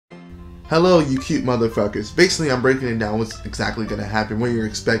Hello, you cute motherfuckers. Basically, I'm breaking it down what's exactly gonna happen, what you're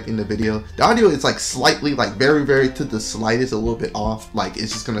expecting the video. The audio is like slightly, like very to the slightest, a little bit off. Like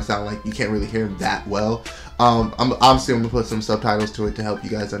it's just gonna sound like you can't really hear him that well. I'm gonna put some subtitles to it to help you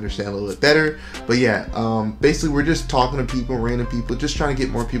guys understand a little bit better. But yeah, basically we're just talking to people, random people, just trying to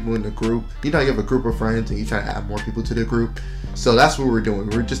get more people in the group. You know, you have a group of friends and you try to add more people to the group. So that's what we're doing.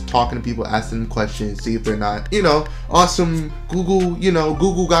 We're just talking to people, asking them questions, see if they're not, you know, awesome Google, you know,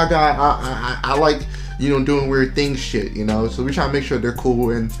 Google Gaga. I like, you know, doing weird things shit, you know. So we're trying to make sure they're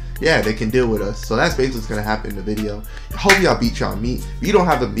cool and yeah, they can deal with us. So that's basically what's gonna happen in the video. Hope y'all beat y'all meat. If you don't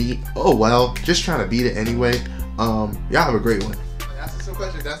have a meat, oh well, just trying to beat it anyway. Y'all have a great one.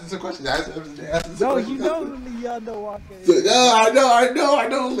 Asking some questions. No, you know who Leon the Walker is. I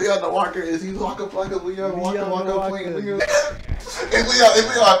know who Leon the Walker is. He's Waka Flocka Leon, Waka playing Leon. And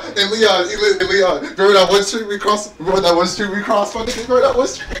Leon. Remember that one street we crossed? My nigga? Remember that one street we crossed?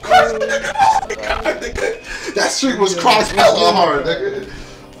 That street was crossed hella hard, nigga.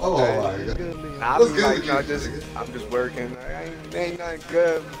 Oh my god. I'm just working. Ain't nothing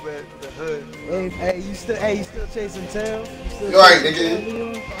good but the hood. Hey, you still chasing tail? You alright,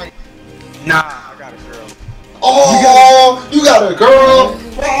 nigga? Nah, I got a girl. Oh, you got a girl?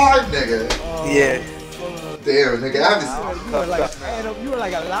 Fine, nigga. Yeah. Damn, nigga, you were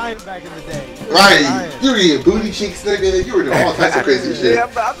like a lion back in the day. Right, you were eating booty cheeks, nigga. You were doing all types of crazy shit. Yeah,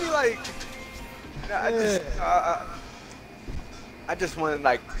 but I be like, I just want to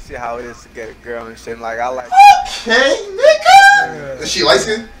like see how it is to get a girl and shit. Like I like. Okay, nigga. Is she light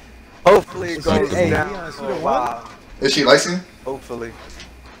skinned? Hopefully it goes down Leon, for a while. Is she light skinned? Hopefully.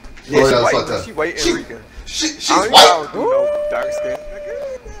 Yeah, Yeah, she white. she white and Rican. She's I white. don't do no dark skin.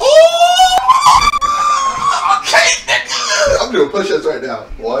 Oh, okay, nigga. I'm doing push-ups right now.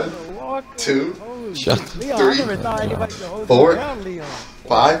 1, 2, 3, 4,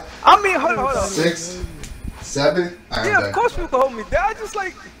 5. I mean, hold on. 6, 7. Yeah, of course you can hold me down. I just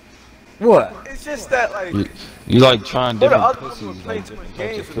like. What? It's just that like. You like trying different other pussies, people play like too many different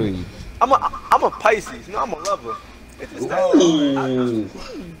games types of with me. food. I'm a Pisces. You know, I'm a lover. It's just that. Ooh.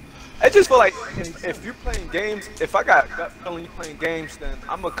 I just feel like if you're playing games, if I got gut feeling you playing games, then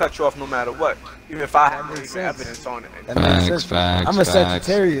I'm gonna cut you off no matter what, even if I have evidence on it. Facts. I'm a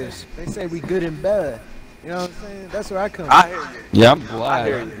Sagittarius. They say we good and bad. You know what I'm saying? That's where I come from. I hear you. Yeah, I'm I black.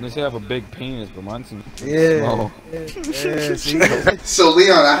 hear you. They say I have a big penis, but mine's Yeah. small. Yeah, see? So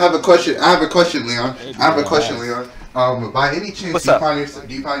Leon, I have a question, Leon. By any chance, What's do up?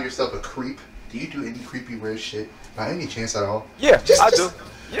 you find yourself a creep? Do you do any creepy weird shit? By any chance at all? Yeah, I do.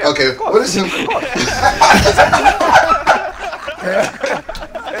 Yeah, Okay, of course. what is it?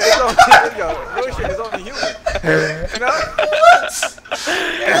 It's only human. You know?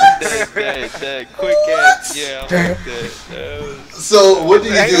 that quick ass, yeah. I like that. So what do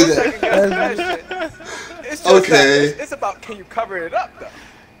you Ain't do no then? second guessing that shit. It's just Okay. that it's about can you cover it up though?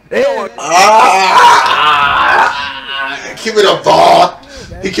 Give it a ball.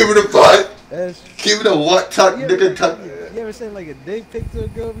 He give it a butt. That's, Give it a what? Tuck, nigga, tuck. you ever seen like a dick pic to a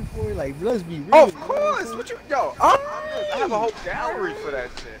girl before? Like, let's be real. Oh, of course. What you I have a whole gallery for that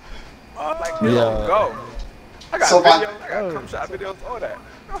shit. Like, Yeah. go. I got So videos. I got cum shot videos. All that.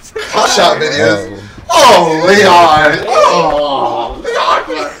 Hot shot videos. Oh, Leon. Oh, Leon.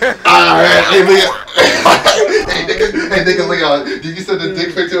 Alright, hey, Leon. hey, nigga, Leon. Did you send a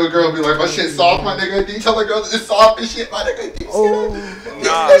dick pic to a girl and be like, my shit soft, my nigga? Did you tell a girl it's soft and shit, my nigga? Did you see that?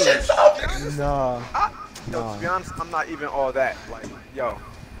 Nah. That shit soft, nigga. Nah. Yo, to be honest, I'm not even all that. Like,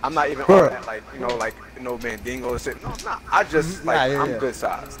 I'm not even all that. Like, Mandingo or shit. No, I'm not. I just, like, I'm good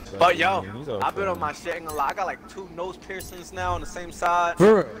size. But, I've been on my shit. Ain't gonna lie. I got, like, 2 nose piercings now on the same side.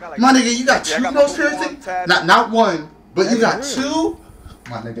 Got, like, My nigga, you got 2 I got nose my piercings? tat. Not 1, but you got 2?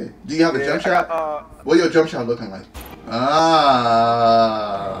 My nigga, do you have a jump shot? What your jump shot looking like?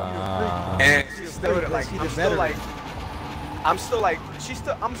 And she's still like, I'm still like,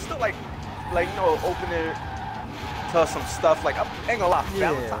 you know, opening to some stuff. Like, I ain't gonna lie,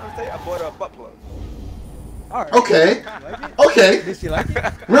 Valentine's Day, I bought her a butt plug. Alright. Okay. Okay. Did she like it?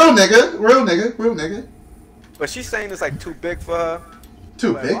 Real nigga. But she's saying it's like too big for her.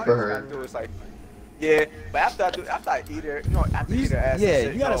 Too But big all for you gotta her. do is like, yeah. But after I eat her, after I eat her ass, Yeah, and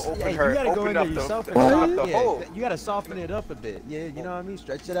shit, you gotta go in there the yourself. open up the hole. You gotta soften it up a bit. Yeah, you know what I mean?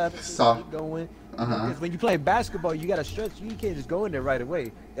 Stretch it up. Soft. Keep going. Uh-huh. Because when you play basketball, you gotta stretch. You can't just go in there right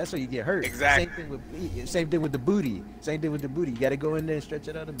away. That's where you get hurt. Exactly. Same thing with the booty. You gotta go in there and stretch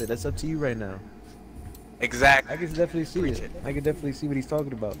it out a bit. That's up to you right now. Exactly. I can definitely see it. I can definitely see what he's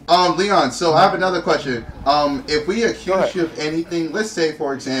talking about. Leon, so I have another question. If we accuse you of anything, let's say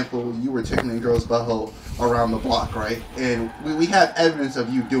for example you were tickling a girl's butthole, around the block, right? And we have evidence of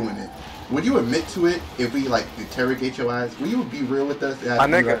you doing it. Would you admit to it if we like interrogate your ass? Will you be real with us? My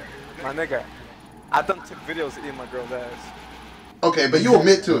nigga, I done took videos of eating my girl's ass. Okay, but you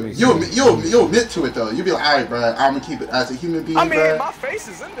admit to it. You'll admit to it though. You'll be like, all right, bro, I'm gonna keep it as a human being. I mean, bro. my face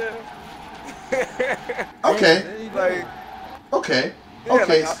is in there. Okay. Like. Okay. Yeah,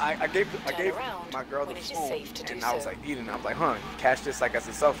 okay. Like, I gave my girl the phone, and I was like eating. I was like, huh, catch this like as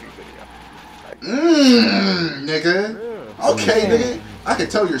a selfie video. Like, nigga. Okay, nigga. I can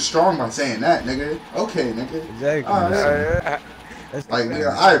tell you're strong by saying that, nigga. Okay, nigga. Exactly. Like,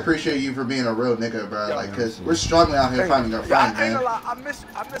 nigga, I appreciate you for being a real nigga, bro. Like, cause we're struggling out here finding our friends, man. I miss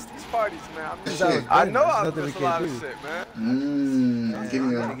these parties, man. I know I miss a lot of shit, man. Give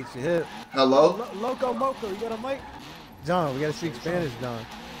me a. Get your hip. Hello. Loco Moco, you got a mic? John, we gotta speak Spanish, John.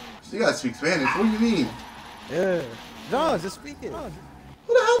 You gotta speak Spanish. What do you mean? Yeah. John, just speak it. Who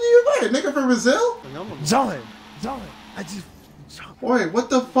the hell do you invite? Nigga from Brazil? John, I just. Boy, what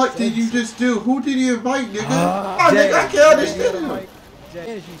the fuck did you just do? Who did you invite, nigga? Nigga, I can't understand you.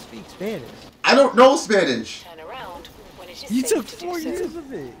 Spanish, you speak Spanish. I don't know Spanish. You took 4 years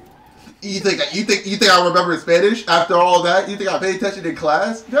of it. You think I remember Spanish after all that? You think I paid attention in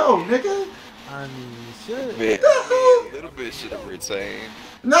class? No, nigga. I mean, you should. Man, a little bit should have retained.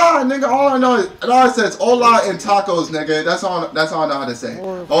 Nah, nigga, all I know is hola and tacos, nigga. That's all I know how to say.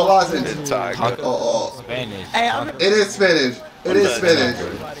 Hola and tacos. Spanish. It is Spanish. It is Spanish.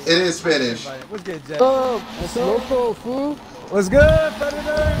 It is Spanish. What's good, Jack? What's local, fool? What's good,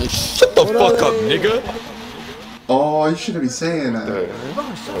 Predator? Shut the fuck up, nigga. Oh, you shouldn't be saying that.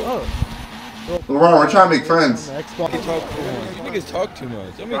 Shut up. LeBron, we're trying to make friends. You niggas talk too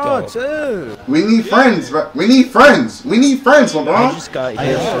much. Let me Oh, talk. chill. We need friends, bro. We need friends. We need friends, I LeBron. just got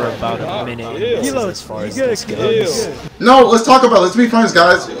here for about a minute. Kilo, As far as you this good, goes. No, let's talk about it. Let's be friends,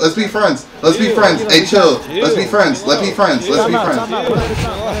 guys. Let's be friends. Let's be friends. Hey, chill. Let's be friends. Let's be friends. Let's be friends.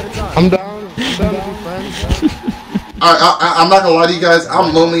 I'm down to be friends. I'm not gonna lie to you guys.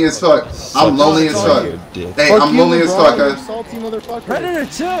 I'm lonely as fuck. I'm lonely as fuck. Hey, I'm lonely as fuck, guys. Predator,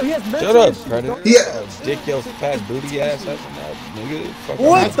 chill. He has Shut up, Predator. Yeah. Dick your fat booty ass up and that, nigga. Fuck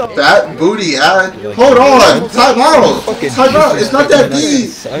What the? Fat booty ad. Hold on. Time out. Time out. It's not that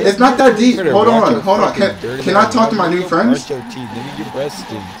deep. It's not that deep. Hold on. Hold on. Can I talk to my new friends? Brush your teeth, nigga. Your breast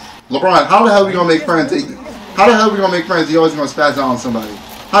stinks. LeBron, how the hell we gonna make friends? How the hell we gonna make friends? You always gonna spaz out on somebody.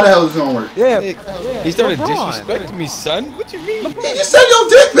 How the hell is this gonna work? Yeah. He started disrespecting me, son. What you mean? He just said your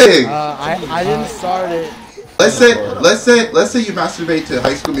dick big. I didn't start it. Let's say you masturbate to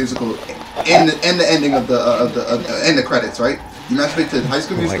High School Musical in the ending of the credits, right? You masturbate to High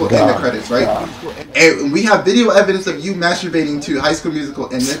School Musical in the credits, right? And we have video evidence of you masturbating to High School Musical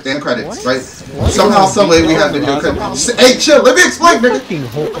in the credits, right? Somehow, some way, we have video credits. Hey, chill. Let me explain,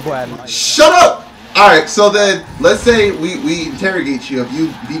 nigga. Shut up. All right. So then, let's say we interrogate you of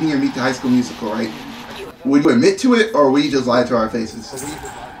you beating your meat to High School Musical, right? Would you admit to it, or would you just lie to our faces?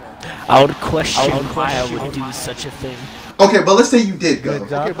 I would question why I would do such a thing. Okay, but let's say you did go. Good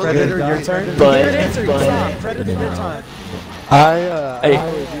job, Predator. Your turn. But Predator, your time. I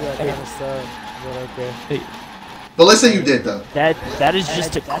would do that kind of stuff. But okay. But let's say you did though. that is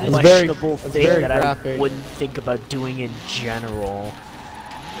just a questionable thing that I wouldn't think about doing in general.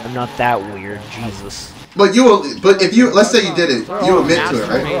 I'm not that weird, Jesus. But if you, let's say you did it, you admit to it,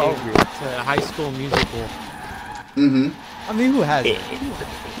 right? To High School Musical. Mm-hmm. I mean, who has it?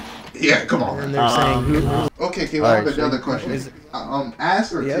 Yeah, come on. And they're saying who? Okay, Kayla, I have another question.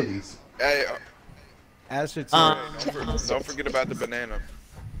 Ass or titties? Hey, Ass or titties? don't forget about the banana.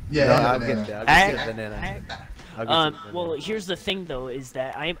 Yeah, I'll get that. I'll get the banana. Well, here's the thing, though, is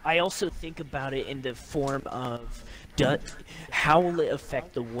that I also think about it in the form of how will it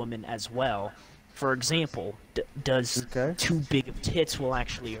affect the woman as well? For example, does too big of tits will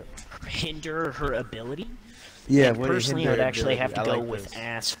actually hinder her ability? Yeah, and personally, I would actually have to go with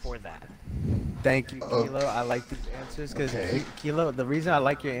ass for that. Thank you, Kilo. I like these answers because Kilo. The reason I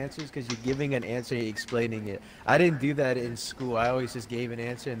like your answers because you're giving an answer, and explaining it. I didn't do that in school. I always just gave an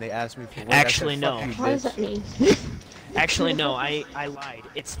answer, and they asked me for what. Actually, no. What does that mean? Actually, no. I lied.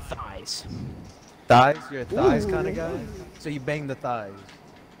 It's thighs. Thighs? You're a thighs kind of guy. So you bang the thighs.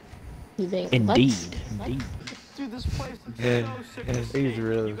 You bang Indeed. butts? Indeed. Dude, this place is He's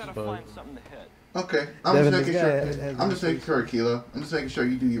really You gotta find something to hit. Okay, I'm just making sure, Kayla. I'm just making sure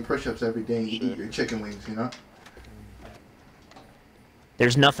you do your push-ups every day and you eat your chicken wings, you know?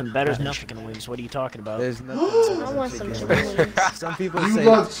 There's nothing better than chicken wings. What are you talking about? There's nothing. I want some chicken wings. Some people You say.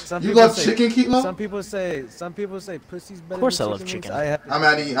 love Some you people love say, chicken, Kilo? Some people say pussy's better. Of course than I love wings. chicken. I'm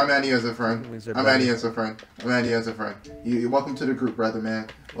adding you as a friend. Wings are I'm better. adding you as a friend. I'm adding you as a friend. You welcome to the group, brother, man.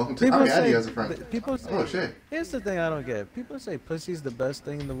 Welcome to. People I'm adding say, you as a friend. people say, Oh shit. Here's the thing I don't get. People say pussy's the best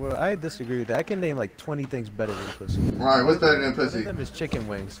thing in the world. I disagree with that. I can name like 20 things better than pussy. Alright, what's better than One of pussy? them is chicken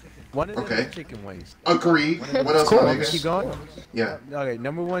wings. One of them Okay. is chicken wings. Agreed. What else, Cool. my Keep nigga? going. Yeah. Okay,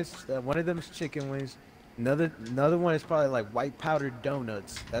 number one, one of them is chicken wings. Another one is probably like white powdered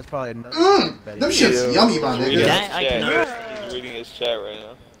donuts. That's probably another better. Them shit's yummy, my Reading nigga. That I can his chat. understand. He's reading his chat right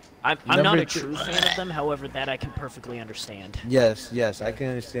now. I'm not Number a two- true fan of them, however, that I can perfectly understand. Yes, I can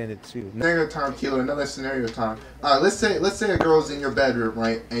understand it too. Scenario time, Kilo. Another scenario time. Let's say a girl's in your bedroom,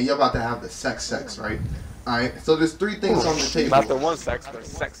 right, and you're about to have the sex, right? All right. So there's three things on the table. Not the one sex, but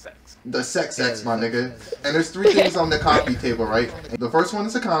sex. The sex, my nigga. And there's three things on the coffee table, right? The first one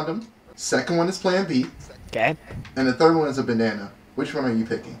is a condom. Second one is Plan B, Okay? and the third one is a banana. Which one are you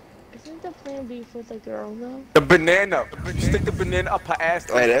picking? Isn't the plan B for the girl though? The banana. You stick the banana up her ass.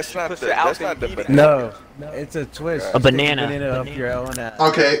 Hey, that's not push the- it out that's there, not the eat it. No, it's a twist. A Stick the banana. banana up your own ass.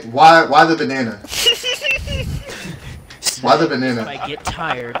 Okay. Why the banana? Why the If banana? I get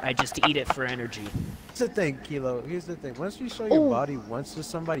tired, I just eat it for energy. Here's the thing, Kilo. Here's the thing. Once you show your body once to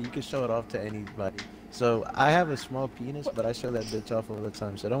somebody, you can show it off to anybody. So I have a small penis, but I show that bitch off all the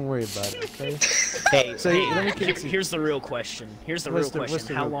time. So don't worry about it, okay? Hey, So, let me here's the real question. Here's the What's real the- what's question.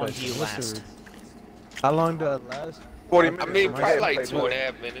 the How real long question? do you What's the last? real- How long do I last? 40 I minutes. mean, Go probably ahead, like Playboy.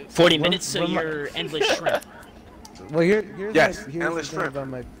 2.5 minutes. 40 When- minutes, so when my- you're endless shrimp. Well, here's Yes, here's endless the thing shrimp. about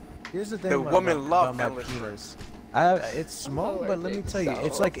my. Here's the thing The about, woman about love my endless shrimp. penis. It's small, but let me tell you,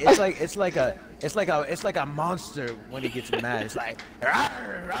 it's like a monster when it gets mad. It's like,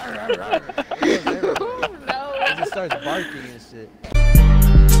 it just starts barking and shit.